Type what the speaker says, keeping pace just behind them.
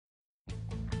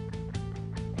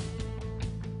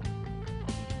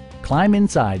climb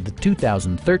inside the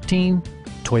 2013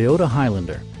 Toyota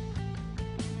Highlander.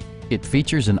 It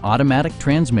features an automatic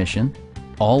transmission,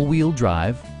 all-wheel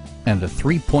drive, and a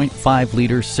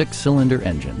 3.5-liter six-cylinder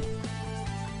engine.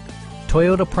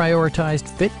 Toyota prioritized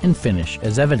fit and finish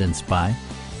as evidenced by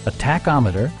a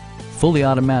tachometer, fully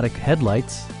automatic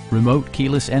headlights, remote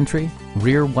keyless entry,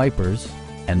 rear wipers,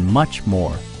 and much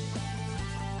more.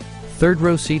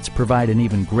 Third-row seats provide an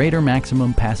even greater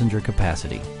maximum passenger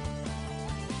capacity.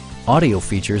 Audio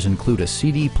features include a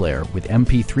CD player with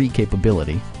MP3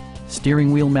 capability,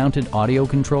 steering wheel mounted audio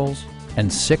controls,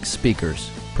 and 6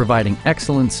 speakers, providing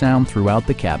excellent sound throughout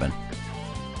the cabin.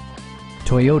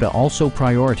 Toyota also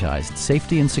prioritized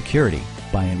safety and security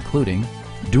by including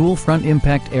dual front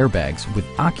impact airbags with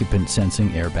occupant sensing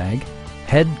airbag,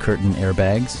 head curtain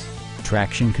airbags,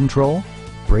 traction control,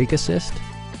 brake assist,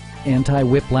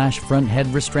 anti-whiplash front head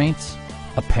restraints,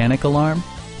 a panic alarm,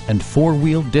 and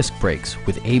 4-wheel disc brakes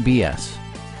with ABS.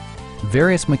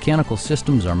 Various mechanical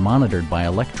systems are monitored by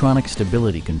electronic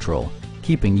stability control,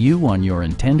 keeping you on your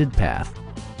intended path.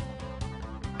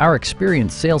 Our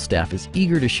experienced sales staff is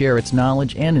eager to share its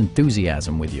knowledge and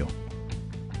enthusiasm with you.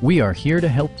 We are here to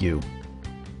help you.